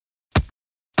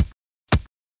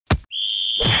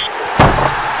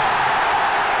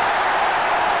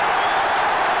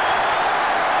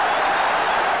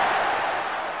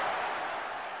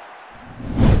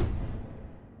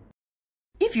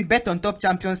you bet on top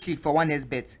Champions League for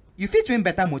 1xbet, you fit win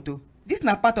better moto. This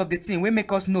na part of the thing wey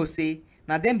make us know say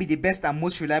na dem be the best and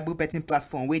most reliable betting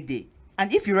platform wey dey.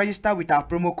 And if you register with our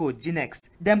promo code GNEXT,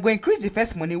 dem go increase the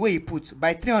first money wey you put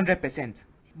by 300%.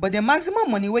 But the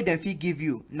maximum money wey dem fit give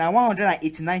you na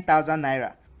 189,000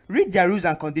 naira. Read their rules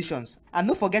and conditions and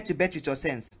no forget to bet with your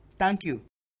sense. Thank you.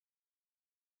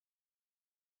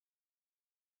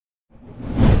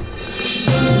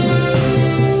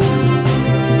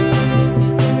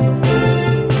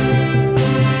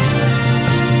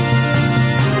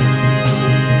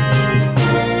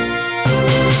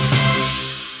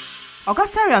 Oga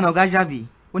Sari and Oga Javi,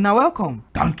 una welcome.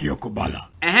 Thank you, Kubala.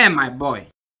 My boy.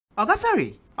 Oga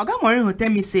Sari, Oga Morinho tell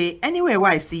me say anywhere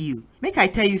where I see you, make I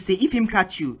tell you say if him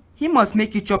catch you, he must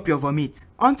make you chop your vomit.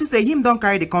 Unto say him don't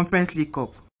carry the Conference League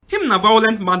Cup. Him na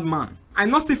violent madman. I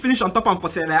not still finish on top am for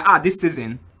Serie A this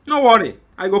season. No worry,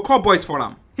 I go call boys for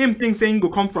him. Him think saying go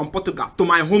come from Portugal to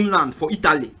my homeland for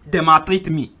Italy. They maltreat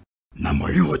me. Na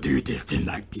Morinho do you this thing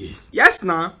like this? Yes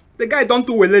nah. The guy don't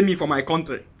do well me for my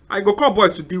country. I go call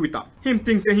boys to deal with him. Him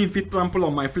think say him fit trample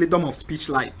on my freedom of speech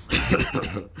rights.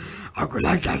 I go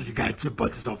like that the guy 2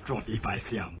 bottles of trophy if I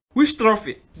see him. Which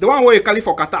trophy? The one where you carry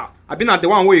for Qatar? I been at the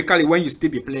one where you carry when you still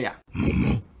be player.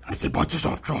 Mumu, I say bottles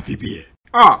of trophy beer.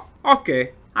 Ah,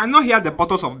 okay. I know here the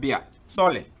bottles of beer.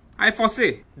 Sorry. I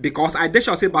foresee. Because I dey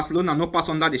sure say Barcelona no pass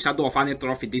under the shadow of any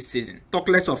trophy this season. Talk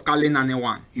less of calling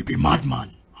anyone. You be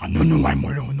madman. I don't know why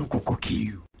Morinho no go kill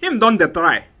you. Him done the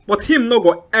try. But him no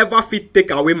go ever fit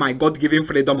take away my God-given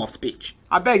freedom of speech.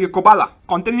 I beg you, Kobala,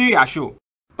 continue your show.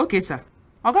 Okay, sir.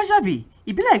 Oga Javi,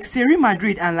 it be like say Real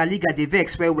Madrid and La Liga dey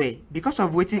vex well because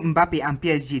of wetin Mbappe and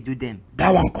PSG do them.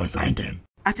 That one concern them.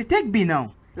 As it take be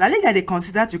now, La Liga dey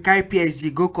consider to carry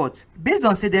PSG go court based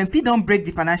on say dem fit don break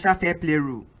the financial fair play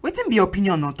rule. Wetin be your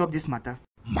opinion on top this matter?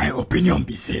 My opinion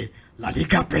be say La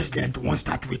Liga president won't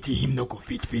start waiting him no go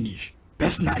fit finish.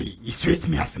 Personally, it sweets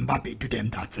me as Mbappe do them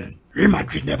that thing. Real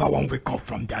Madrid never won't wake up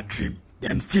from their dream.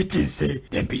 Them sitting say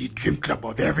them be the dream club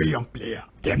of every young player.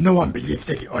 Them no one believes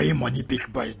say the oil money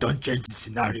big boys don't change the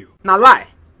scenario. Now lie.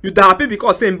 You da happy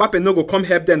because say Mbappe no go come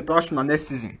help them trash na next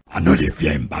season. I know they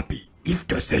fear Mbappe. If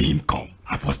they say him come,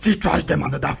 I for still trash them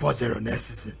another 4-0 next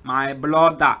season. My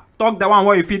brother, talk the one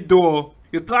where you fit do.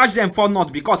 You trash them for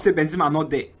not because say Benzema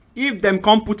not there. If them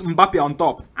come put Mbappe on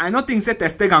top, I no think say Ter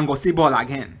Stegen go see ball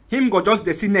again. Him go just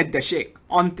designate the shake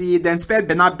until then spell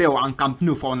Bernabeu and Camp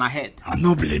Nou for on head. I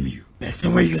no blame you.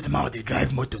 Person wey use mouth dey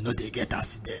drive motor no dey get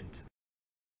accident.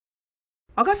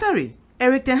 Oga Sari,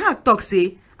 Eric Ten Hag talk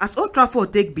say as Old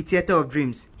Trafford take be theatre of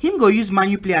dreams, him go use Man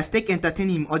U players take entertain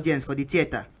him audience for the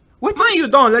theatre. What? Man U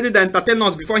don already entertain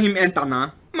us before him enter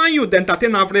na. Man U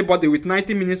entertain everybody with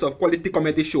 90 minutes of quality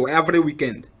comedy show every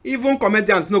weekend. Even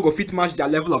comedians no go fit match their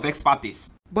level of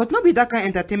expertise. But no be that kind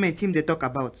entertainment him dey talk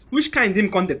about. Which kind him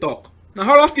come dey talk? Na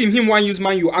horror film him wan use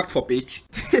Man U act for page?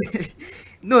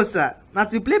 No sir, na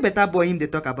to play better boy him dey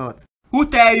talk about. Who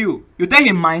tell you? You tell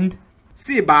him mind?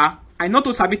 See ba, I no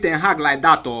too sabi Ten Hag like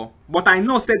that oh, but I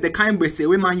know say the kind gbese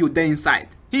wey Man U dey inside.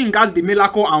 Him gats be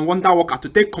miracle and wonder worker to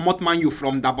take comot Man U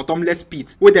from the bottomless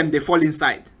pit wey dem dey fall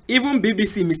inside. Even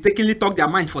BBC mistakenly talk their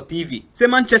mind for TV, say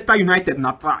Manchester United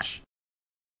na trash.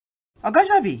 Oga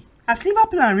Javi, as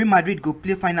Liverpool and Real Madrid go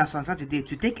play finals on Saturday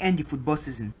to take end the football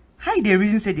season, how you dey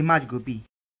reason say the match go be?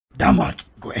 That match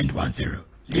go end 1-0.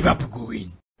 Liverpool go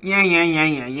win. Yeah.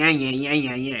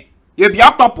 You be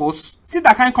octopus. See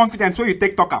that kind confidence where you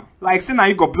take talk am. Like say now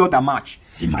you go blow the match.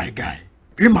 See my guy,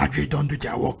 Real Madrid don't do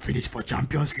their work finish for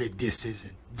Champions League this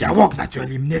season. Their work na to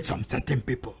eliminate some certain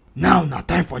people. Now na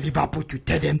time for Liverpool to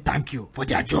tell them thank you for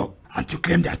their job and to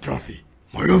claim their trophy.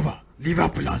 Moreover,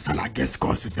 Liverpool and Salah get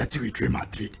scores to settle with Real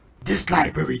Madrid. This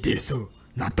life every day so,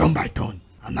 na turn by turn,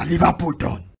 and na Liverpool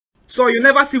turn. So you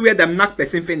never see where them knock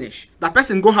person finish. That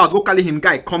person go house go carry him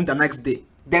guy come the next day.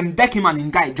 Them deck him and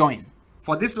him guy join.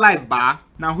 For this life bar,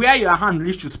 now where your hand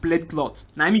reach to split cloth,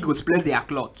 now me go split their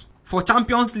cloth. For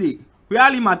Champions League, where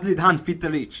Real Madrid hand fit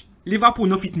reach, Liverpool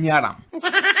no fit near am.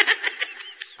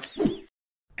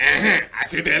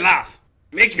 As you dey laugh,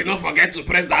 make you no forget to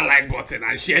press that like button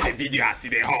and share the video as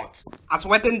it dey hot. As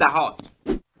wetting the hot.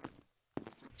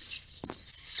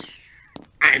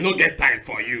 I no get time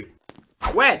for you.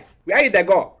 Wait, where you dey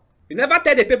go? You never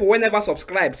tell the people wey never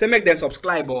subscribe, say make them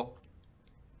subscribe oh.